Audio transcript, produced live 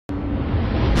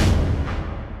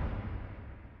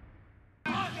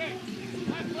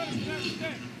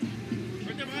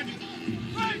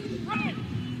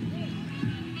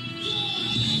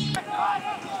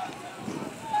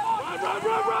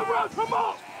Run, come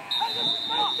on!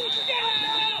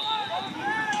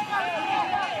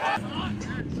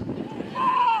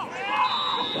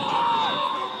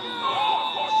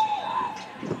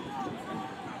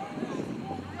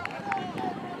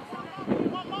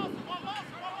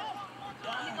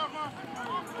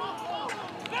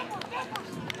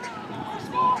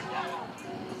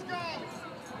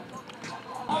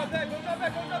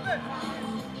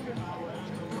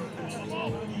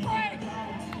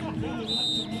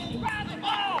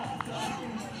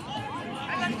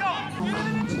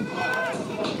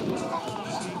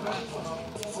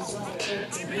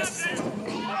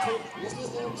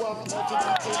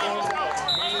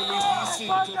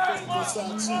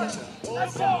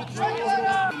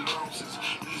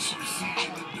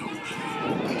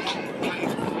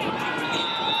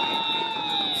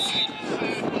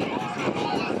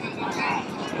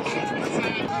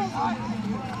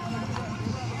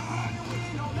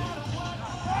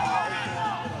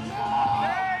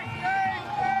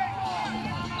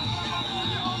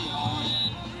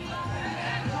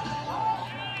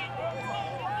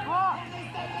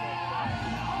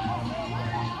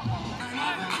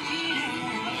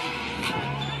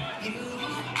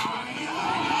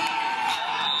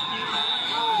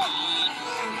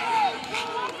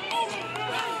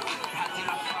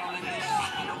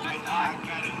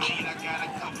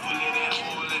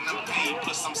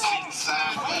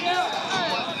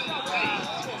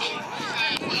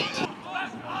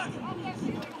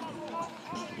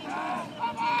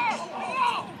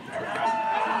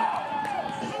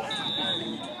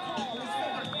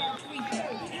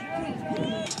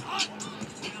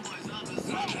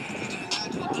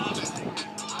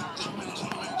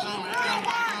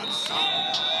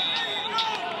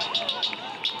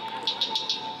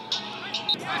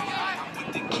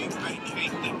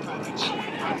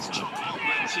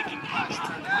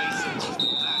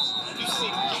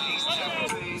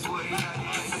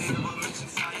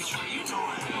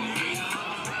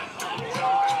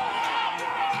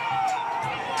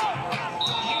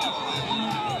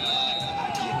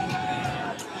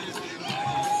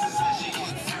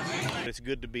 It's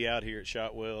good to be out here at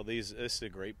Shotwell. This is a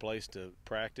great place to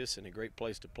practice and a great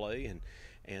place to play,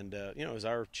 and you know, it's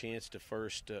our chance to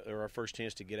our first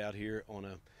chance to get out here on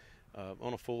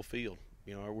a full field.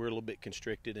 You know, we're a little bit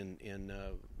constricted in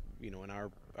you know, in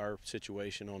our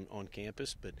situation on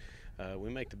campus, but we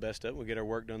make the best of it. We get our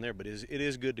work done there, but it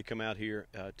is good to come out here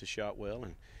to Shotwell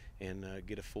and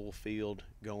get a full field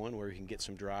going where you can get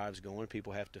some drives going.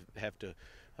 People have to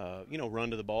you know,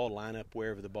 run to the ball, line up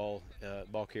wherever the ball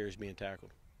carrier is being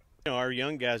tackled. You know, our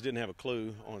young guys didn't have a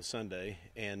clue on Sunday,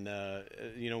 and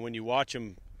you know, when you watch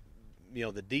them, you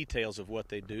know, the details of what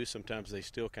they do, sometimes they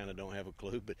still kind of don't have a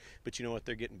clue, but you know what,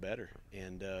 they're getting better,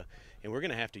 and we're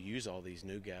going to have to use all these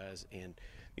new guys, and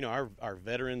you know, our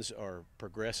veterans are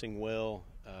progressing well.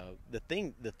 The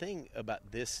thing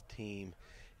about this team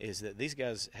is that these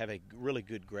guys have a really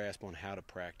good grasp on how to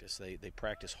practice. They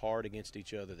practice hard against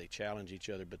each other, they challenge each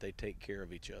other, but they take care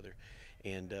of each other,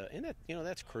 and that, you know,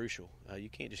 that's crucial. You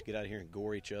can't just get out here and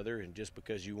gore each other, and just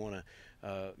because you want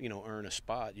to you know, earn a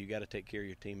spot, you got to take care of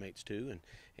your teammates too,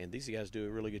 and these guys do a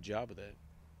really good job of that.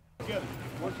 Together.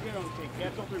 Once again on the team.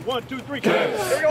 Cats on three. 1, 2, 3.